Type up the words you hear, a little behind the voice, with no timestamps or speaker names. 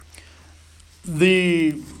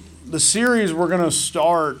the series we're going to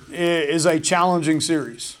start is a challenging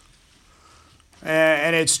series.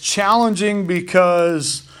 And it's challenging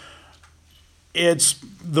because it's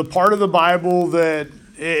the part of the Bible that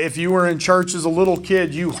if you were in church as a little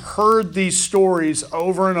kid, you heard these stories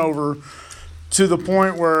over and over to the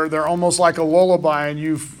point where they're almost like a lullaby and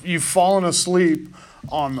you've fallen asleep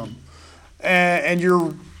on them.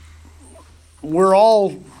 And we're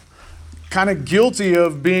all kind of guilty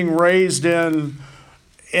of being raised in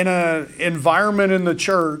an environment in the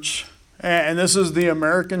church, and this is the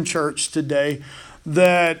American church today,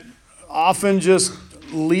 that often just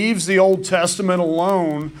leaves the Old Testament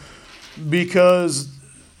alone because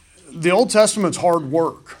the Old Testament's hard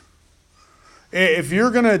work. If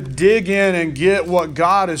you're going to dig in and get what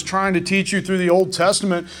God is trying to teach you through the Old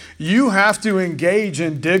Testament, you have to engage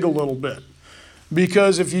and dig a little bit.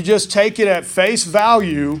 Because if you just take it at face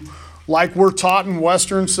value, like we're taught in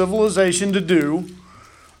Western civilization to do,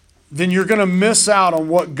 then you're going to miss out on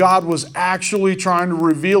what God was actually trying to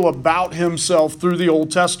reveal about himself through the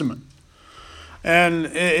Old Testament. And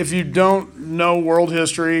if you don't know world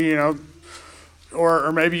history,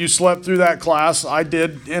 or maybe you slept through that class. I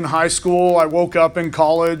did in high school. I woke up in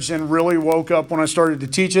college and really woke up when I started to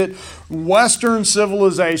teach it. Western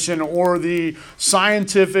civilization, or the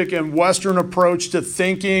scientific and Western approach to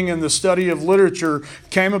thinking and the study of literature,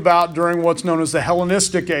 came about during what's known as the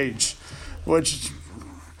Hellenistic age, which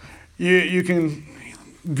you can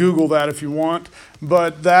Google that if you want.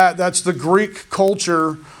 But that's the Greek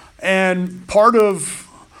culture, and part of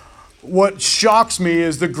what shocks me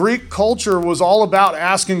is the Greek culture was all about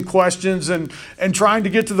asking questions and trying to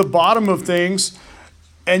get to the bottom of things.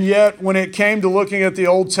 And yet, when it came to looking at the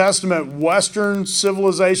Old Testament, Western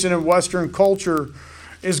civilization and Western culture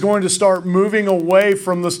is going to start moving away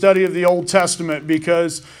from the study of the Old Testament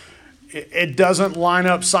because it doesn't line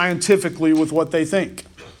up scientifically with what they think.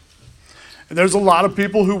 And there's a lot of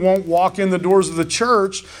people who won't walk in the doors of the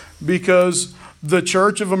church because the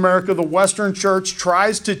Church of America, the Western Church,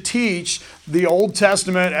 tries to teach the Old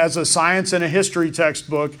Testament as a science and a history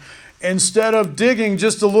textbook instead of digging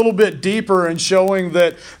just a little bit deeper and showing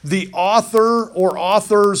that the author or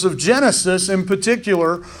authors of Genesis in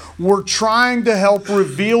particular were trying to help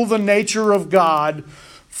reveal the nature of God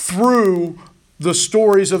through the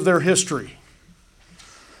stories of their history.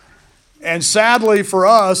 And sadly for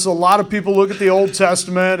us, a lot of people look at the Old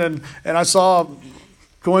Testament, and I saw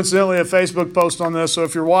coincidentally a Facebook post on this, so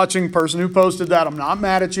if you're watching, person who posted that, I'm not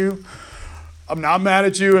mad at you. I'm not mad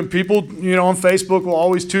at you, and people, on Facebook will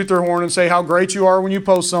always toot their horn and say how great you are when you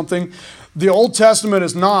post something. The Old Testament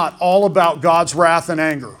is not all about God's wrath and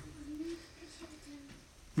anger.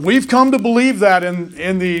 We've come to believe that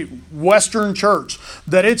in the Western church,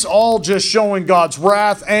 that it's all just showing God's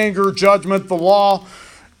wrath, anger, judgment, the law.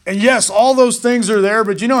 And yes, all those things are there,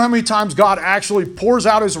 but you know how many times God actually pours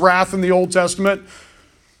out his wrath in the Old Testament?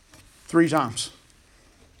 3 times.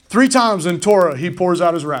 3 times in Torah he pours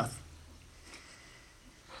out his wrath.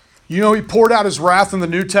 He poured out his wrath in the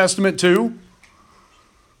New Testament too?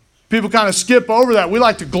 People kind of skip over that. We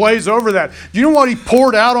like to glaze over that. Do you know what he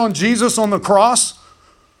poured out on Jesus on the cross?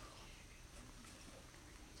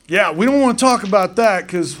 Yeah, we don't want to talk about that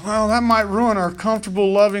because, that might ruin our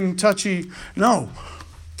comfortable, loving, touchy. No,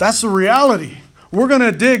 that's the reality. We're going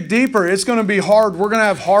to dig deeper. It's going to be hard. We're going to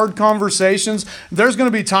have hard conversations. There's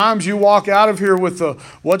going to be times you walk out of here with the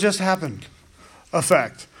what just happened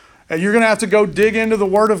effect. And you're going to have to go dig into the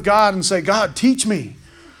Word of God and say, God, teach me.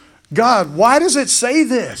 God, why does it say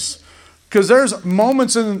this? Because there's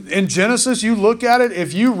moments in Genesis, you look at it,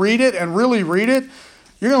 if you read it and really read it,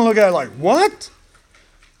 you're going to look at it like, what?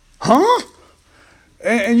 Huh?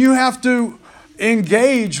 And you have to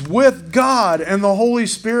engage with God and the Holy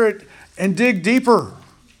Spirit and dig deeper.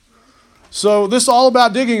 So this is all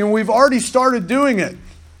about digging, and we've already started doing it.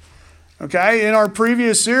 Okay, in our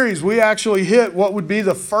previous series, we actually hit what would be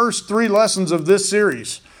the first 3 lessons of this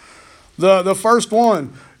series. The first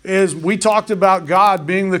one is we talked about God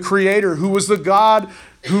being the creator, who was the God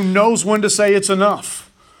who knows when to say it's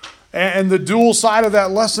enough. And the dual side of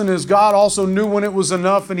that lesson is God also knew when it was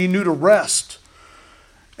enough, and he knew to rest.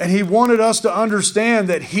 And he wanted us to understand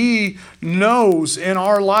that he knows in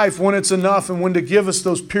our life when it's enough and when to give us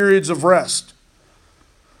those periods of rest.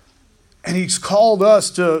 And he's called us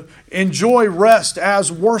to enjoy rest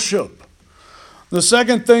as worship. The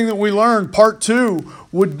second thing that we learned, part 2,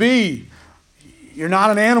 would be you're not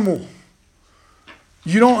an animal.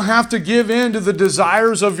 You don't have to give in to the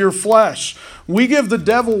desires of your flesh. We give the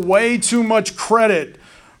devil way too much credit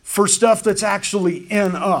for stuff that's actually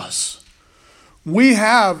in us. We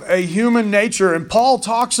have a human nature, and Paul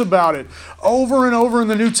talks about it over and over in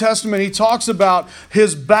the New Testament. He talks about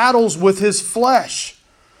his battles with his flesh.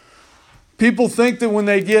 People think that when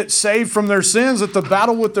they get saved from their sins that the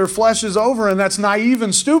battle with their flesh is over, and that's naive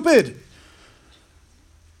and stupid.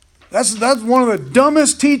 That's one of the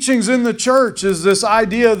dumbest teachings in the church, is this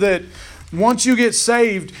idea that once you get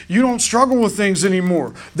saved, you don't struggle with things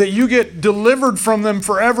anymore. That you get delivered from them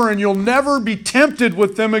forever and you'll never be tempted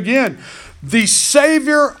with them again. The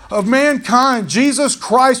Savior of mankind, Jesus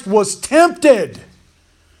Christ, was tempted.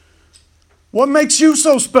 What makes you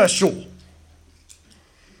so special?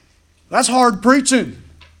 That's hard preaching.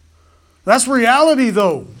 That's reality,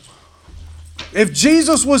 though. If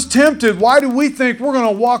Jesus was tempted, why do we think we're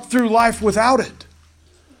going to walk through life without it?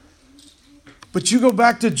 But you go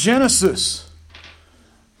back to Genesis,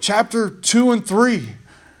 chapter 2 and 3.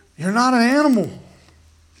 You're not an animal.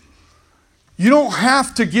 You don't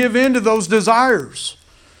have to give in to those desires.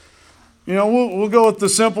 You know, we'll go with the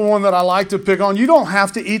simple one that I like to pick on. You don't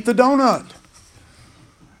have to eat the donut.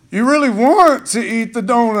 You really want to eat the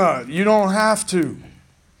donut. You don't have to.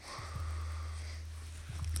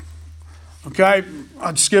 Okay,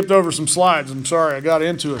 I skipped over some slides. I'm sorry, I got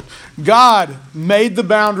into it. God made the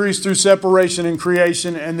boundaries through separation and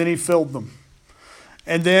creation, and then He filled them.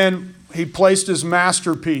 And then He placed His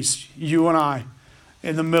masterpiece, you and I,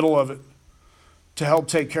 in the middle of it to help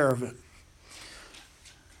take care of it.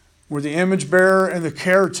 We're the image bearer and the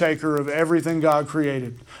caretaker of everything God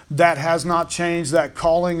created. That has not changed. That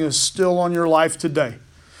calling is still on your life today.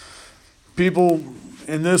 People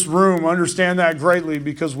in this room understand that greatly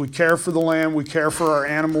because we care for the land, we care for our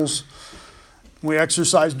animals, we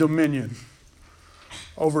exercise dominion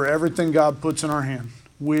over everything God puts in our hand.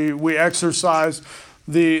 We exercise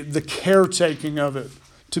the caretaking of it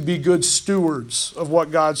to be good stewards of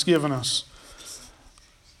what God's given us.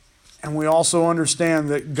 And we also understand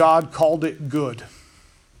that God called it good.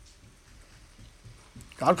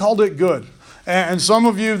 God called it good. And some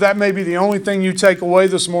of you, that may be the only thing you take away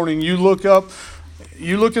this morning. You look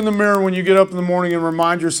in the mirror when you get up in the morning and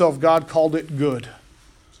remind yourself God called it good.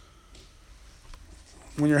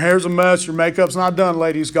 When your hair's a mess, your makeup's not done,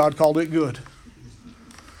 ladies, God called it good.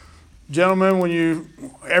 Gentlemen, when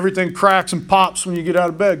everything cracks and pops when you get out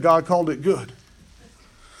of bed, God called it good.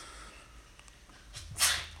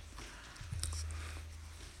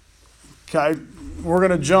 Okay, we're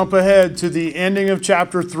going to jump ahead to the ending of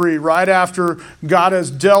chapter 3, right after God has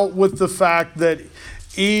dealt with the fact that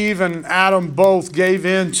Eve and Adam both gave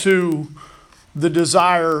in to the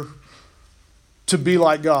desire to be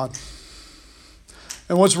like God.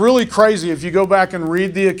 And what's really crazy, if you go back and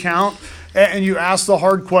read the account and you ask the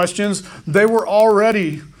hard questions, they were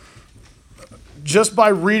already, just by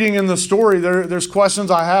reading in the story, there's questions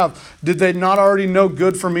I have. Did they not already know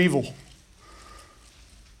good from evil?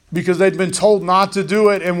 Because they'd been told not to do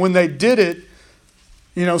it, and when they did it,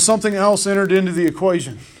 something else entered into the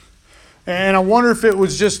equation. And I wonder if it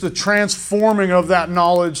was just the transforming of that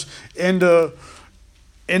knowledge into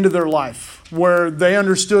their life, where they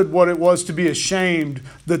understood what it was to be ashamed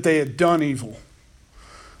that they had done evil.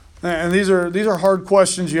 And these are hard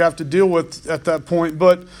questions you have to deal with at that point.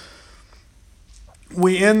 But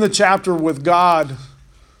we end the chapter with God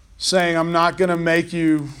saying, I'm not going to make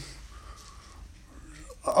you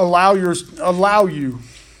allow you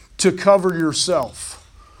to cover yourself.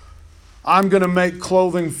 I'm going to make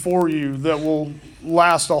clothing for you that will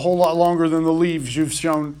last a whole lot longer than the leaves you've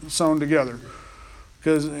sewn together.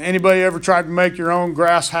 Because anybody ever tried to make your own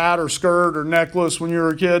grass hat or skirt or necklace when you were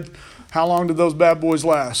a kid? How long did those bad boys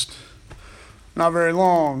last? Not very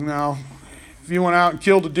long. Now, if you went out and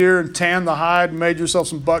killed a deer and tanned the hide and made yourself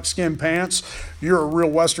some buckskin pants, you're a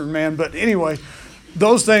real Western man. But anyway,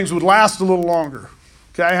 those things would last a little longer.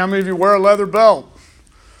 Okay, how many of you wear a leather belt?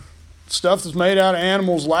 Stuff that's made out of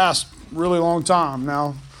animals lasts a really long time.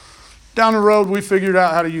 Now, down the road, we figured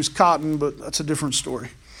out how to use cotton, but that's a different story.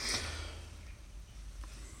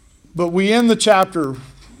 But we end the chapter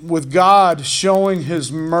with God showing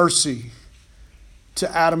His mercy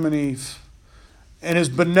to Adam and Eve, and His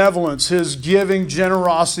benevolence, His giving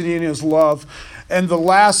generosity, and His love. And the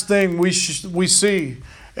last thing we see,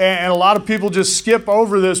 and a lot of people just skip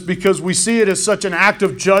over this because we see it as such an act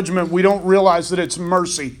of judgment, we don't realize that it's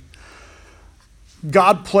mercy.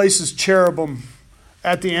 God places cherubim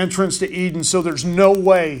at the entrance to Eden, so there's no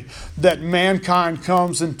way that mankind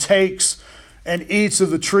comes and takes and eats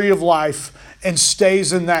of the tree of life and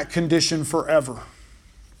stays in that condition forever.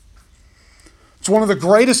 It's one of the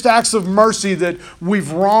greatest acts of mercy that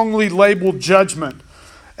we've wrongly labeled judgment.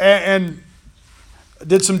 And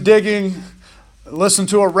did some digging, listened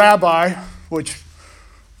to a rabbi, which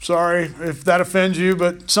Sorry if that offends you,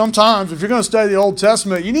 but sometimes if you're going to study the Old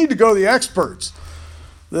Testament, you need to go to the experts.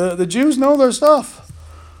 The Jews know their stuff.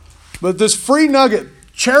 But this free nugget,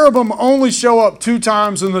 cherubim only show up 2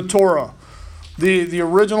 times in the Torah. The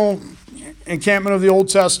original encampment of the Old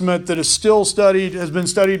Testament that is still studied, has been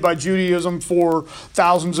studied by Judaism for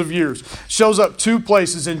thousands of years. Shows up 2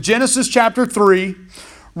 places. In Genesis chapter 3,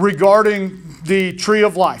 regarding the tree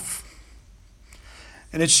of life.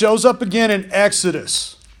 And it shows up again in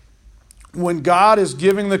Exodus, when God is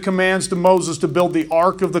giving the commands to Moses to build the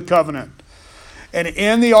Ark of the Covenant. And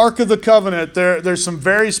in the Ark of the Covenant, there's some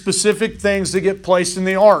very specific things that get placed in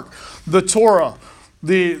the Ark. The Torah,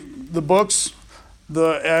 the books,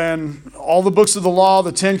 and all the books of the law,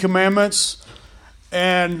 the 10 Commandments,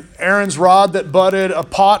 and Aaron's rod that budded, a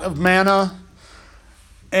pot of manna.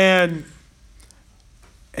 And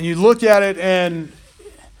you look at it, and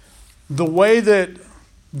the way that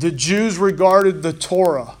the Jews regarded the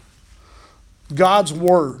Torah, God's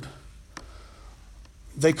Word,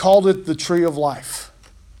 they called it the tree of life.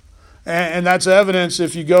 And that's evidence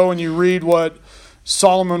if you go and you read what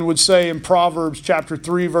Solomon would say in Proverbs chapter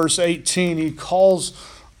 3, verse 18. He calls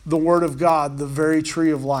the Word of God the very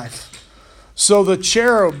tree of life. So the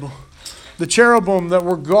cherubim that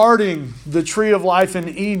were guarding the tree of life in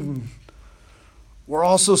Eden were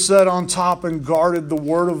also set on top and guarded the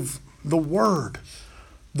Word,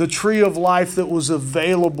 the tree of life that was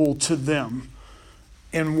available to them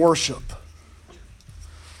in worship.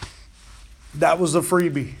 That was a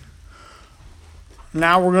freebie.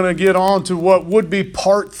 Now we're going to get on to what would be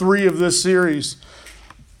part 3 of this series.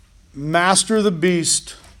 Master the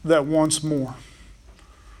beast that wants more.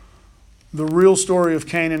 The real story of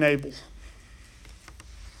Cain and Abel.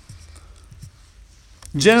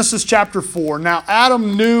 Genesis chapter 4. Now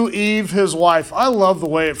Adam knew Eve, his wife. I love the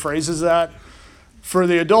way it phrases that. For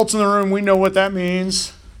the adults in the room, we know what that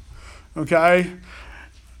means. Okay?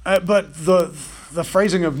 But the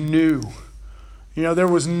phrasing of knew. There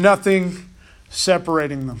was nothing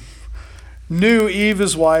separating them. Knew Eve,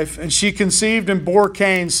 his wife, and she conceived and bore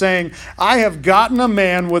Cain, saying, I have gotten a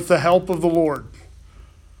man with the help of the Lord.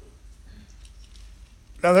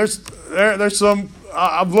 Now there's some,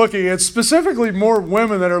 I'm looking, it's specifically more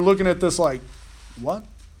women that are looking at this like, what?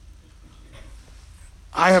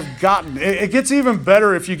 I have gotten. It gets even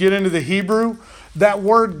better if you get into the Hebrew. That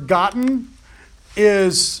word gotten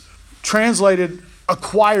is translated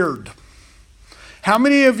acquired. How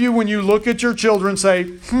many of you, when you look at your children,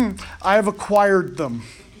 say, I have acquired them?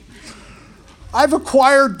 I've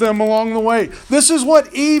acquired them along the way. This is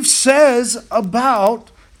what Eve says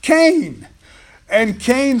about Cain. And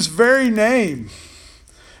Cain's very name.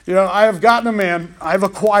 I have gotten a man. I've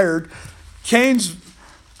acquired. Cain's,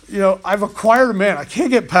 I've acquired a man. I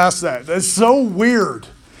can't get past that. That's so weird.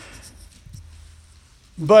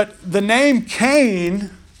 But the name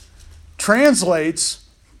Cain translates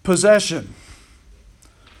possession.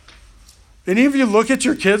 Any of you look at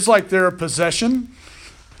your kids like they're a possession?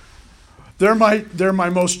 They're my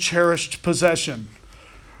most cherished possession.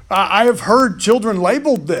 I have heard children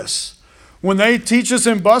labeled this. When they teach us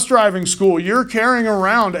in bus driving school, you're carrying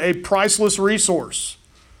around a priceless resource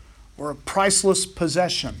or a priceless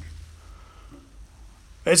possession.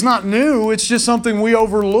 It's not new, it's just something we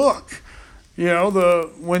overlook.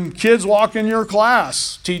 When kids walk in your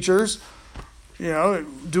class, teachers,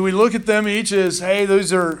 do we look at them each as, hey,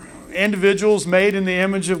 those are individuals made in the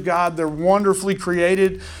image of God, they're wonderfully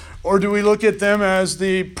created? Or do we look at them as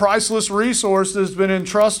the priceless resource that's been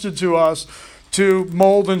entrusted to us to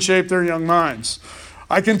mold and shape their young minds?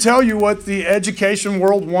 I can tell you what the education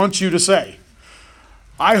world wants you to say.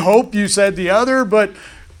 I hope you said the other, but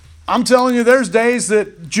I'm telling you, there's days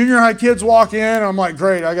that junior high kids walk in and I'm like,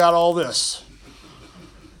 great, I got all this.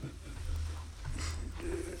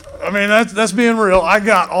 I mean, that's being real. I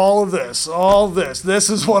got all of this, all this.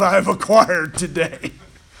 This is what I've acquired today.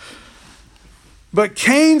 But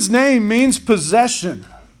Cain's name means possession.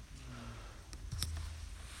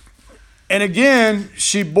 And again,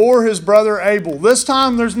 she bore his brother Abel. This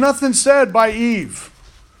time, there's nothing said by Eve.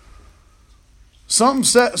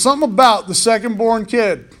 Something about the second-born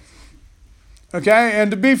kid. Okay,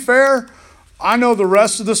 and to be fair, I know the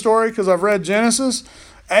rest of the story because I've read Genesis.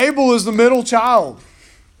 Abel is the middle child.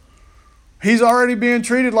 He's already being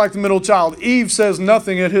treated like the middle child. Eve says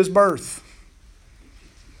nothing at his birth.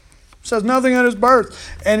 Says nothing at his birth.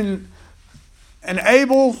 And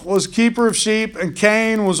Abel was keeper of sheep, and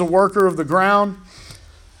Cain was a worker of the ground.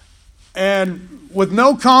 And with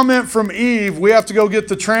no comment from Eve, we have to go get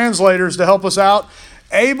the translators to help us out.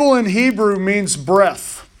 Abel in Hebrew means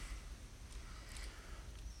breath.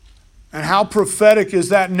 And how prophetic is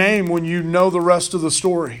that name when you know the rest of the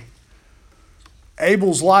story?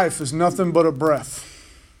 Abel's life is nothing but a breath.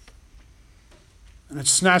 And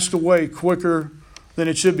it's snatched away quicker than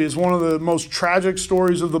it should be. It's one of the most tragic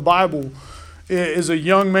stories of the Bible, is a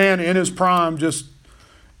young man in his prime just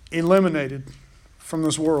eliminated from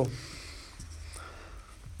this world.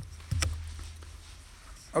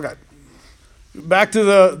 Okay. Back to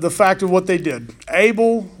the fact of what they did.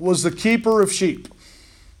 Abel was the keeper of sheep.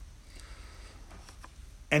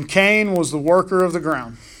 And Cain was the worker of the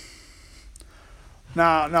ground.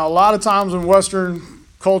 Now a lot of times in Western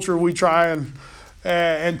culture we try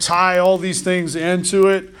and tie all these things into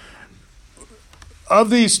it. Of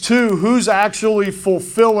these two, who's actually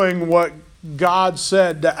fulfilling what God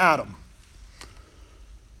said to Adam?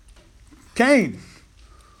 Cain.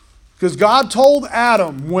 Because God told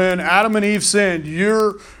Adam when Adam and Eve sinned,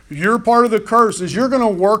 your part of the curse is you're going to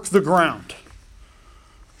work the ground.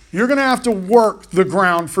 You're going to have to work the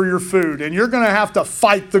ground for your food, and you're going to have to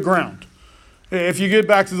fight the ground. If you get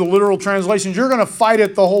back to the literal translations, you're going to fight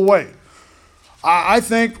it the whole way. I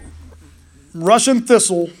think Russian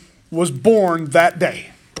thistle was born that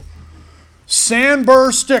day.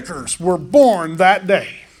 Sandburr stickers were born that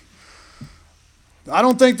day. I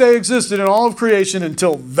don't think they existed in all of creation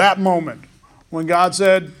until that moment when God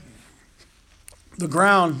said, the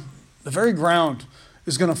very ground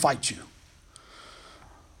is going to fight you.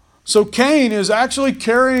 So Cain is actually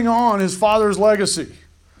carrying on his father's legacy.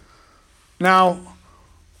 Now,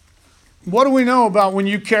 what do we know about when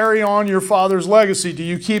you carry on your father's legacy? Do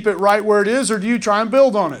you keep it right where it is, or do you try and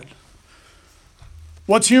build on it?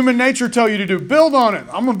 What's human nature tell you to do? Build on it.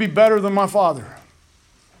 I'm going to be better than my father.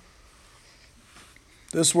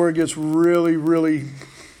 This is where it gets really, really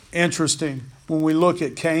interesting when we look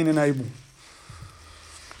at Cain and Abel.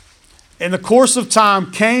 In the course of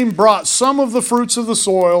time, Cain brought some of the fruits of the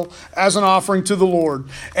soil as an offering to the Lord.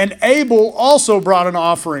 And Abel also brought an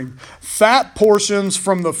offering, fat portions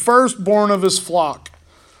from the firstborn of his flock.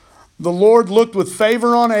 The Lord looked with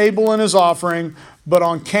favor on Abel and his offering, but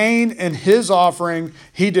on Cain and his offering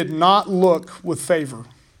he did not look with favor.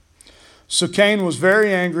 So Cain was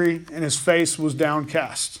very angry and his face was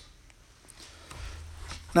downcast.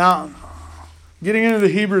 Now, getting into the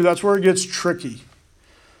Hebrew, that's where it gets tricky.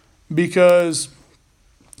 Because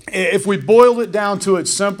if we boiled it down to its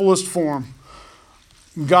simplest form,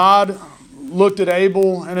 God looked at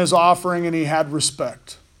Abel and his offering and he had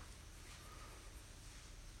respect.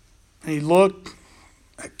 And he looked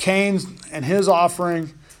at Cain and his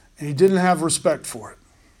offering and he didn't have respect for it.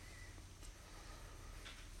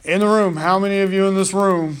 In the room, how many of you in this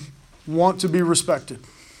room want to be respected?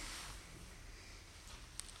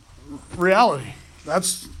 Reality.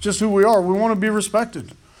 That's just who we are. We want to be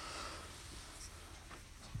respected.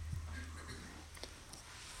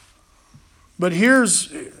 But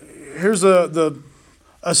here's a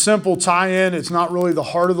simple tie-in. It's not really the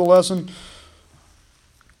heart of the lesson.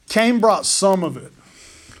 Cain brought some of it.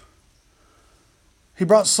 He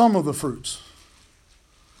brought some of the fruits.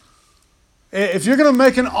 If you're going to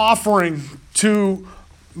make an offering to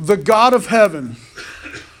the God of heaven,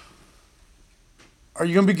 are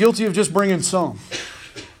you going to be guilty of just bringing some?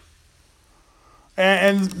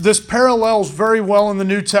 And this parallels very well in the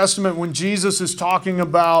New Testament when Jesus is talking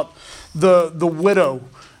about the widow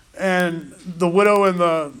and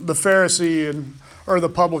the Pharisee or the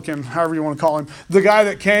publican, however you want to call him. The guy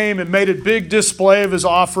that came and made a big display of his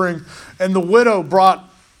offering, and the widow brought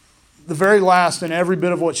the very last and every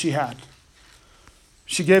bit of what she had.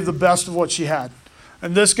 She gave the best of what she had.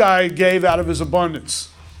 And this guy gave out of his abundance.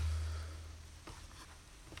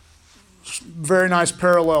 Very nice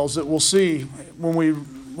parallels that we'll see when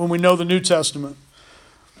we know the New Testament.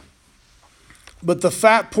 But the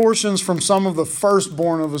fat portions from some of the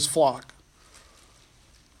firstborn of his flock.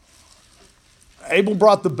 Abel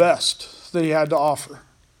brought the best that he had to offer.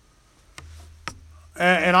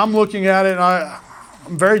 And I'm looking at it, and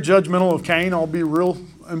I'm very judgmental of Cain. I'll be real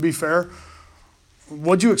and be fair.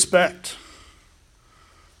 What'd you expect?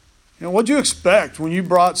 What'd you expect when you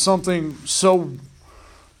brought something so,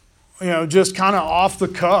 just kind of off the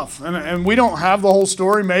cuff? And we don't have the whole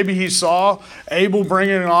story. Maybe he saw Abel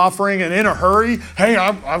bringing an offering and in a hurry, hey,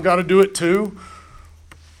 I've got to do it too.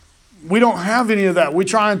 We don't have any of that. We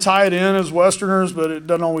try and tie it in as Westerners, but it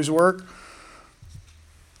doesn't always work.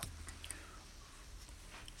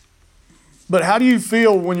 But how do you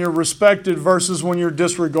feel when you're respected versus when you're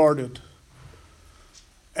disregarded?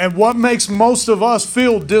 And what makes most of us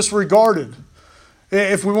feel disregarded?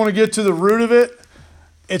 If we want to get to the root of it,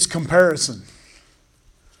 it's comparison.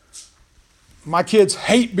 My kids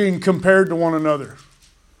hate being compared to one another.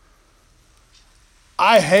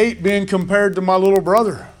 I hate being compared to my little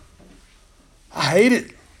brother. I hate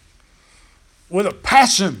it with a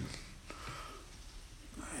passion.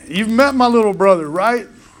 You've met my little brother, right?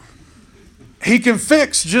 He can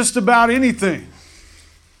fix just about anything.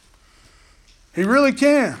 He really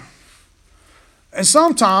can. And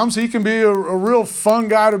sometimes he can be a real fun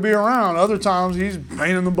guy to be around. Other times he's a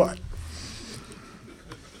pain in the butt.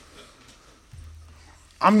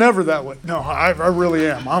 I'm never that way. No, I really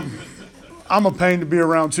am. I'm a pain to be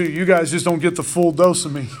around too. You guys just don't get the full dose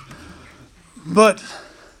of me. But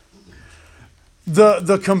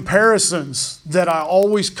the comparisons that I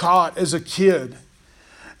always caught as a kid,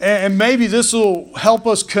 and maybe this will help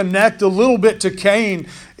us connect a little bit to Cain,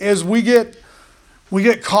 is we get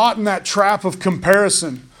caught in that trap of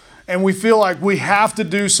comparison, and we feel like we have to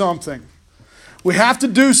do something. We have to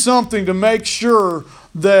do something to make sure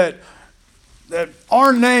that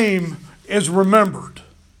our name is remembered.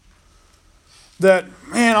 That,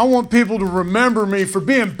 man, I want people to remember me for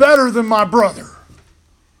being better than my brother.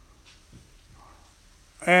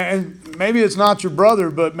 And maybe it's not your brother,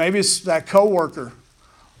 but maybe it's that coworker.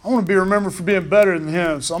 I want to be remembered for being better than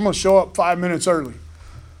him, so I'm going to show up 5 minutes early.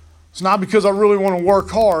 It's not because I really want to work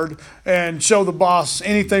hard and show the boss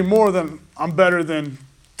anything more than I'm better than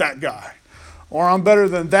that guy. Or I'm better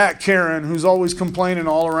than that Karen who's always complaining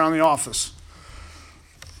all around the office.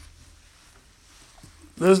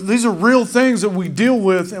 These are real things that we deal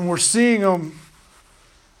with, and we're seeing them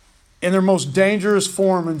in their most dangerous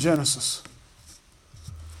form in Genesis.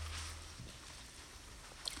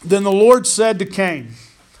 Then the Lord said to Cain,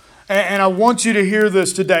 and I want you to hear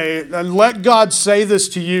this today, and let God say this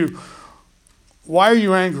to you. Why are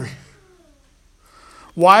you angry?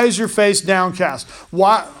 Why is your face downcast?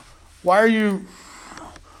 Why are you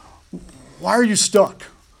stuck?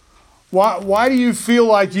 Why do you feel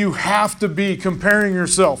like you have to be comparing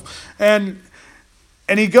yourself? And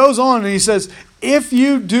he goes on and he says, if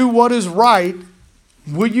you do what is right,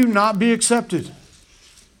 will you not be accepted?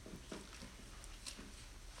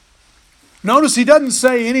 Notice he doesn't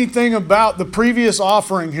say anything about the previous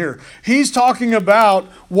offering here. He's talking about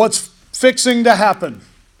what's fixing to happen.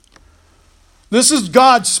 This is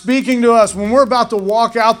God speaking to us when we're about to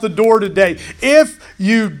walk out the door today. If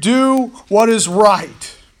you do what is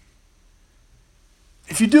right,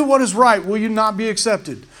 if you do what is right, will you not be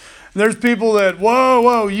accepted? There's people that,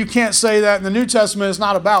 whoa, you can't say that. In the New Testament, it's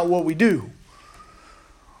not about what we do.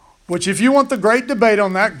 Which, if you want the great debate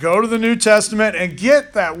on that, go to the New Testament and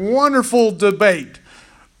get that wonderful debate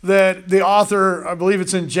that the author, I believe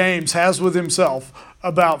it's in James, has with himself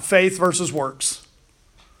about faith versus works.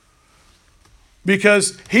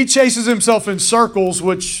 Because he chases himself in circles,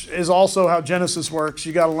 which is also how Genesis works.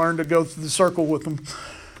 You got to learn to go through the circle with them.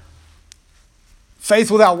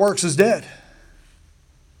 Faith without works is dead.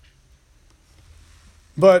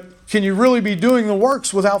 But can you really be doing the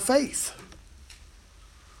works without faith?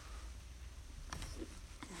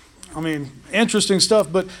 I mean, interesting stuff,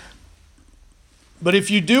 but if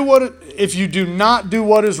you do not do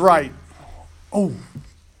what is right,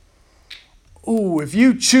 if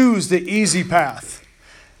you choose the easy path,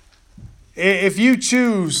 if you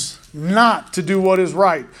choose not to do what is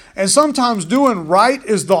right, and sometimes doing right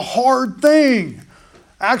is the hard thing.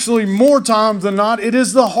 Actually, more times than not, it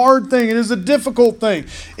is the hard thing. It is a difficult thing.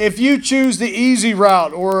 If you choose the easy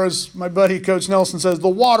route, or as my buddy Coach Nelson says, the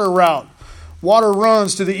water route, water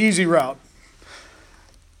runs to the easy route.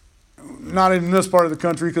 Not in this part of the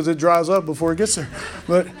country because it dries up before it gets there.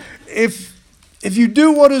 But if you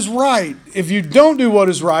do what is right, if you don't do what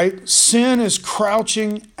is right, sin is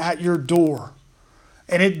crouching at your door.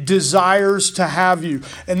 And it desires to have you.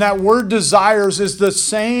 And that word desires is the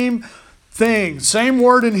same thing, same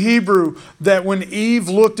word in Hebrew that when Eve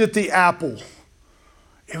looked at the apple,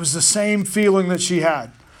 it was the same feeling that she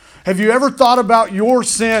had. Have you ever thought about your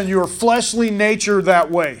sin, your fleshly nature that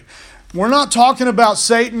way? We're not talking about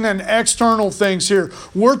Satan and external things here.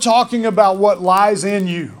 We're talking about what lies in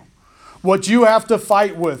you, what you have to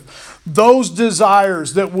fight with. Those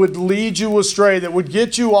desires that would lead you astray, that would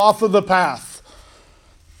get you off of the path.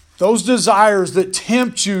 Those desires that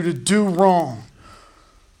tempt you to do wrong.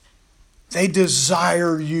 They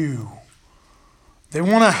desire you. They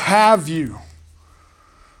want to have you.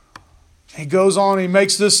 He goes on, he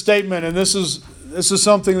makes this statement, and this is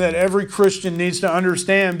something that every Christian needs to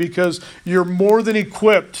understand, because you're more than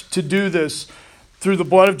equipped to do this through the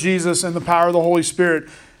blood of Jesus and the power of the Holy Spirit,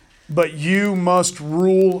 but you must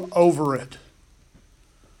rule over it.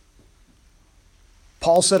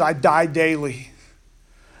 Paul said, I die daily.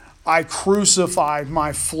 I crucify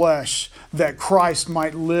my flesh that Christ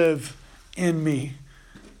might live in me.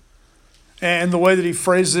 And the way that he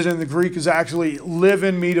phrases it in the Greek is actually, live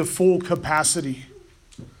in me to full capacity.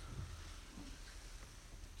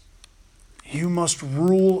 You must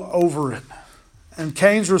rule over it. And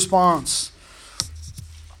Cain's response,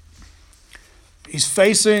 he's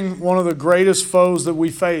facing one of the greatest foes that we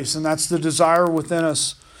face, and that's the desire within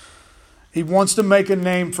us. He wants to make a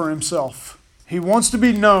name for himself. He wants to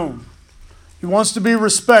be known. He wants to be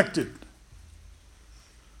respected.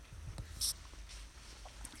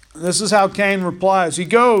 This is how Cain replies. He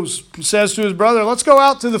goes and says to his brother, let's go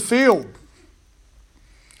out to the field.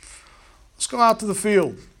 Let's go out to the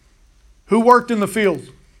field. Who worked in the field?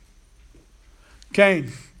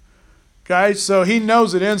 Cain. Okay, so he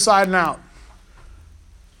knows it inside and out.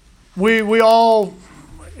 We all,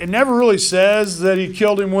 it never really says that he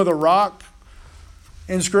killed him with a rock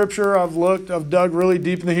in Scripture. I've dug really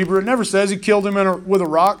deep in the Hebrew. It never says he killed him with a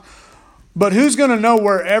rock. But who's going to know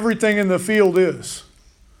where everything in the field is?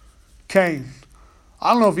 Cain.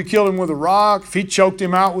 I don't know if he killed him with a rock, if he choked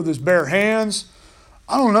him out with his bare hands.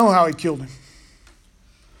 I don't know how he killed him.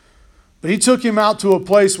 But he took him out to a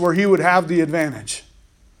place where he would have the advantage.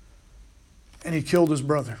 And he killed his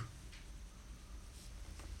brother.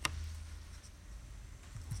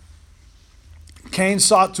 Cain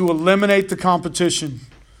sought to eliminate the competition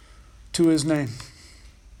to his name.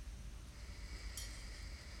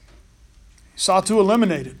 He sought to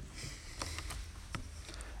eliminate it.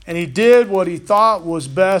 And he did what he thought was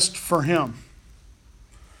best for him.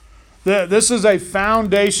 This is a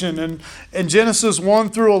foundation, and Genesis 1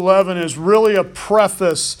 through 11 is really a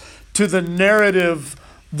preface to the narrative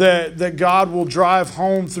that God will drive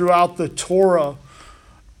home throughout the Torah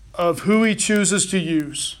of who he chooses to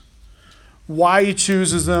use, why he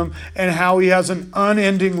chooses them, and how he has an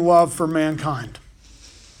unending love for mankind.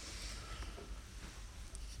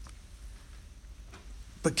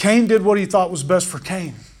 But Cain did what he thought was best for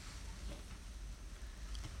Cain.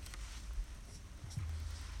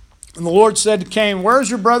 And the Lord said to Cain, where's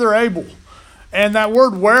your brother Abel? And that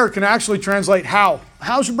word where can actually translate how.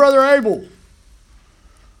 How's your brother Abel?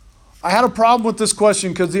 I had a problem with this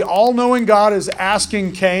question because the all-knowing God is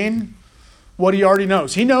asking Cain what he already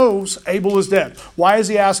knows. He knows Abel is dead. Why is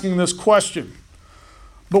he asking this question?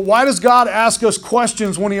 But why does God ask us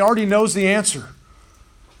questions when he already knows the answer?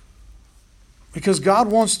 Because God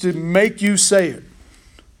wants to make you say it.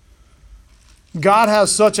 God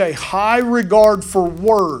has such a high regard for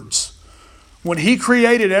words. When he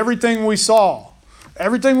created everything we saw,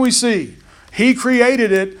 everything we see, he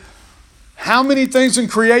created it. How many things in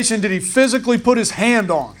creation did he physically put his hand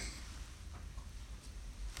on?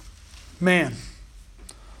 Man.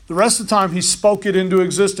 The rest of the time he spoke it into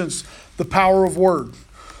existence, the power of word.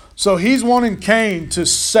 So he's wanting Cain to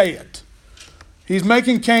say it. He's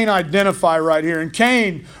making Cain identify right here. And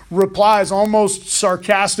Cain replies almost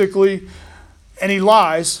sarcastically, and he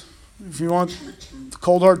lies. If you want the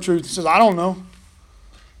cold hard truth, he says, I don't know.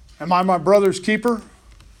 Am I my brother's keeper?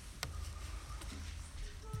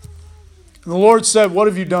 And the Lord said, what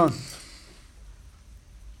have you done?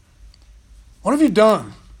 What have you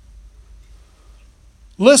done?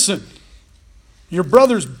 Listen, your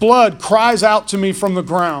brother's blood cries out to me from the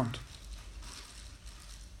ground.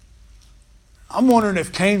 I'm wondering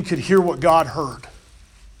if Cain could hear what God heard.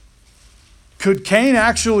 Could Cain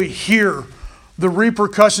actually hear the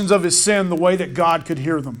repercussions of his sin the way that God could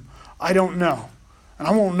hear them? I don't know. And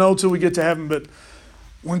I won't know till we get to heaven. But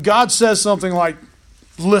when God says something like,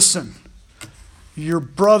 listen, your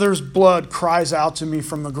brother's blood cries out to me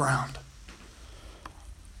from the ground.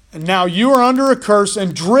 And now you are under a curse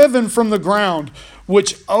and driven from the ground,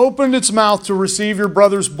 which opened its mouth to receive your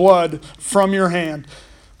brother's blood from your hand.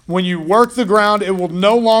 When you work the ground, it will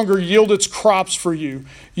no longer yield its crops for you.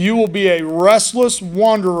 You will be a restless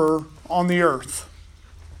wanderer on the earth.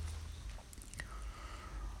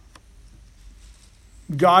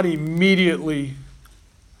 God immediately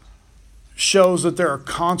shows that there are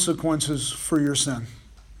consequences for your sin.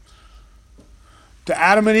 To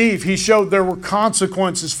Adam and Eve, he showed there were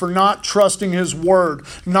consequences for not trusting his word,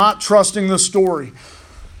 not trusting the story.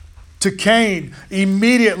 To Cain,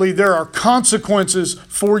 immediately there are consequences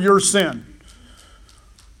for your sin.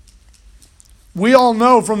 We all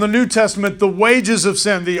know from the New Testament the wages of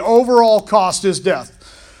sin, the overall cost is death.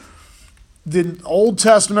 The Old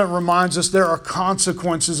Testament reminds us there are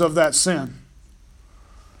consequences of that sin.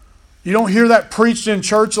 You don't hear that preached in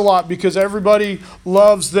church a lot because everybody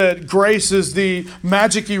loves that grace is the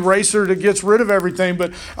magic eraser that gets rid of everything.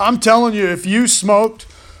 But I'm telling you, if you smoked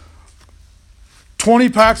 20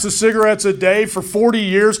 packs of cigarettes a day for 40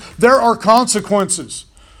 years, there are consequences.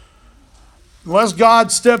 Unless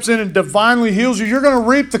God steps in and divinely heals you, you're going to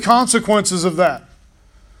reap the consequences of that.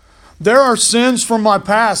 There are sins from my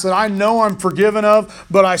past that I know I'm forgiven of,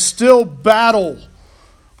 but I still battle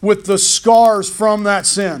with the scars from that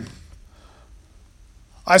sin.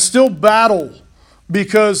 I still battle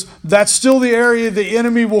because that's still the area the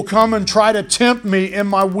enemy will come and try to tempt me in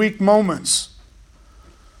my weak moments.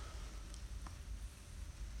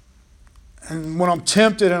 And when I'm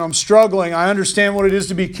tempted and I'm struggling, I understand what it is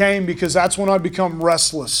to be Cain, because that's when I become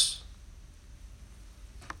restless.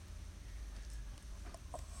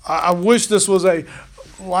 I wish this was a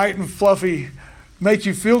light and fluffy, make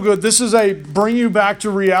you feel good. This is a bring you back to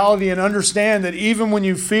reality and understand that even when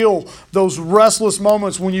you feel those restless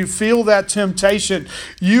moments, when you feel that temptation,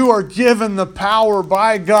 you are given the power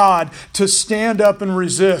by God to stand up and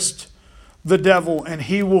resist the devil, and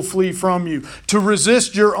he will flee from you. To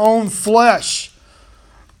resist your own flesh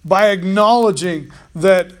by acknowledging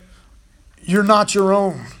that you're not your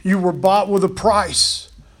own. You were bought with a price.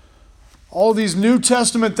 All these New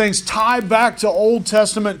Testament things tie back to Old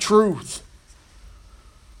Testament truth.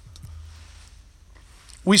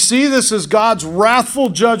 We see this as God's wrathful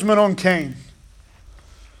judgment on Cain.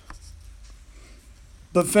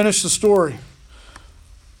 But finish the story.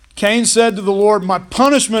 Cain said to the Lord, "My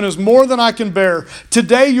punishment is more than I can bear.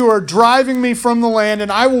 Today you are driving me from the land, and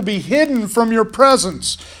I will be hidden from your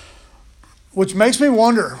presence." Which makes me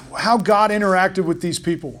wonder how God interacted with these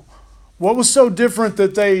people. What was so different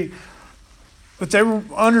that they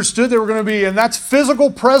understood they were going to be, and that's physical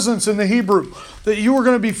presence in the Hebrew, that you were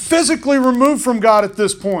going to be physically removed from God at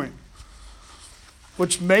this point.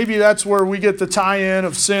 Which maybe that's where we get the tie-in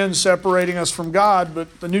of sin separating us from God,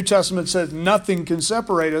 but the New Testament says nothing can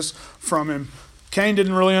separate us from Him. Cain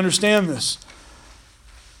didn't really understand this.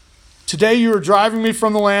 Today you are driving me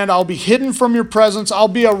from the land. I'll be hidden from your presence. I'll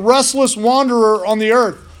be a restless wanderer on the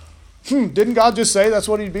earth. Didn't God just say that's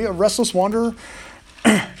what he'd be, a restless wanderer?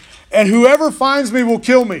 And whoever finds me will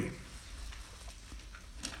kill me.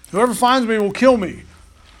 Whoever finds me will kill me.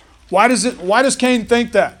 Why does Cain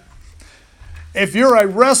think that? If you're a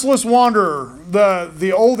restless wanderer,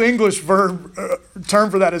 the Old English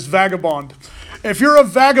term for that is vagabond. If you're a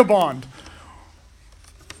vagabond,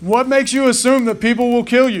 what makes you assume that people will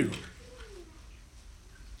kill you?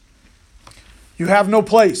 You have no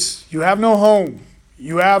place. You have no home.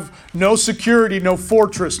 You have no security, no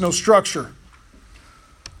fortress, no structure.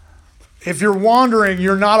 If you're wandering,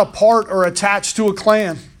 you're not a part or attached to a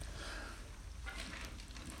clan.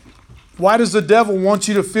 Why does the devil want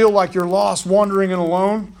you to feel like you're lost, wandering, and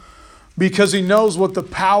alone? Because he knows what the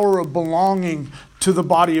power of belonging to the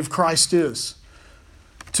body of Christ is.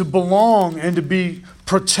 To belong and to be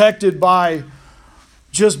protected by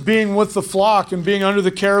just being with the flock and being under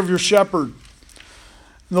the care of your shepherd.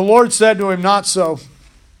 And the Lord said to him, "Not so.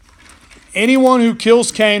 Anyone who kills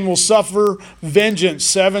Cain will suffer vengeance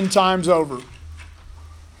 7 times over."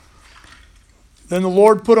 Then the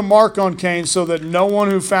Lord put a mark on Cain so that no one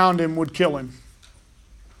who found him would kill him.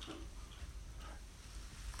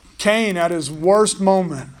 Cain, at his worst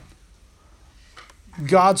moment,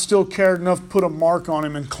 God still cared enough to put a mark on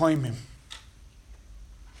him and claim him.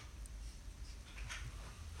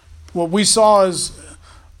 What we saw is,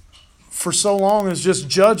 for so long, is just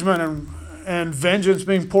judgment and vengeance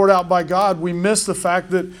being poured out by God. We miss the fact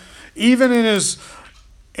that even in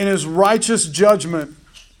his righteous judgment,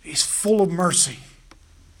 He's full of mercy.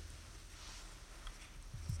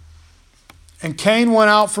 And Cain went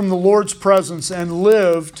out from the Lord's presence and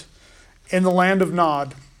lived in the land of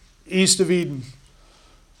Nod, east of Eden.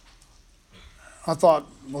 I thought,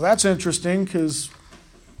 well, that's interesting, because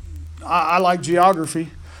I like geography.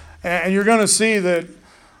 And you're going to see that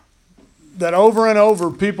over and over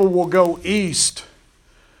people will go east,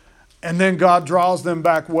 and then God draws them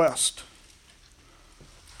back west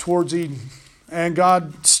towards Eden. And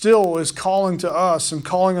God still is calling to us and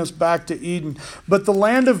calling us back to Eden. But the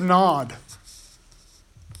land of Nod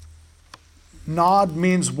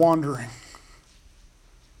means wandering.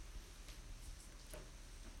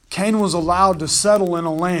 Cain was allowed to settle in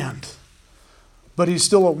a land, but he's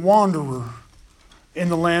still a wanderer in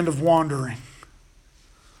the land of wandering.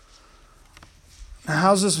 Now,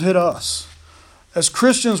 how's this hit us? As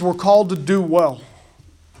Christians, we're called to do well.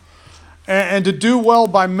 And to do well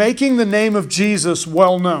by making the name of Jesus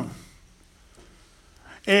well known.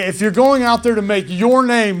 If you're going out there to make your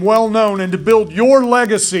name well known and to build your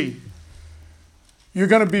legacy, you're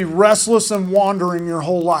going to be restless and wandering your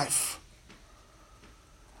whole life.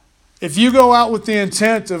 If you go out with the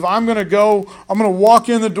intent of, I'm going to walk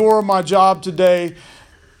in the door of my job today,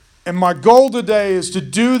 and my goal today is to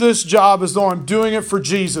do this job as though I'm doing it for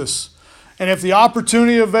Jesus. And if the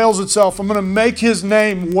opportunity avails itself, I'm going to make His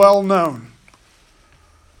name well known.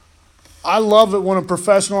 I love it when a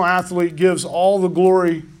professional athlete gives all the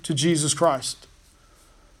glory to Jesus Christ.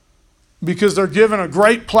 Because they're given a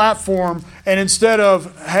great platform, and instead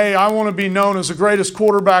of, hey, I want to be known as the greatest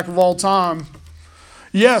quarterback of all time,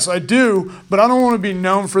 yes, I do, but I don't want to be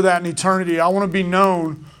known for that in eternity. I want to be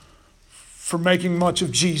known for making much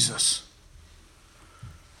of Jesus.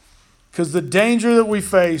 Because the danger that we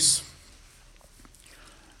face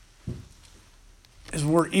is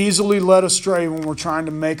we're easily led astray when we're trying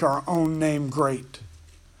to make our own name great.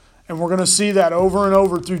 And we're going to see that over and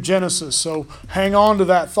over through Genesis, so hang on to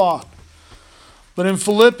that thought. But in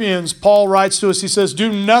Philippians, Paul writes to us, he says,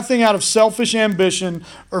 do nothing out of selfish ambition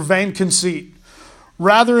or vain conceit.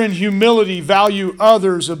 Rather, in humility, value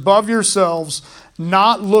others above yourselves,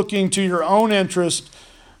 not looking to your own interest,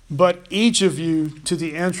 but each of you to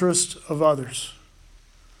the interest of others.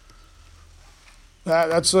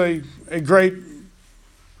 That's a great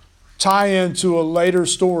tie-in to a later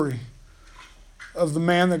story of the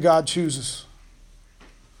man that God chooses.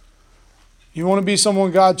 You want to be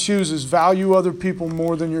someone God chooses, value other people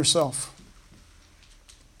more than yourself.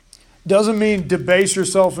 Doesn't mean debase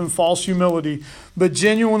yourself in false humility, but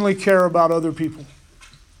genuinely care about other people.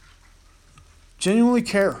 Genuinely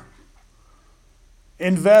care.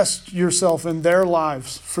 Invest yourself in their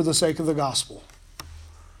lives for the sake of the gospel.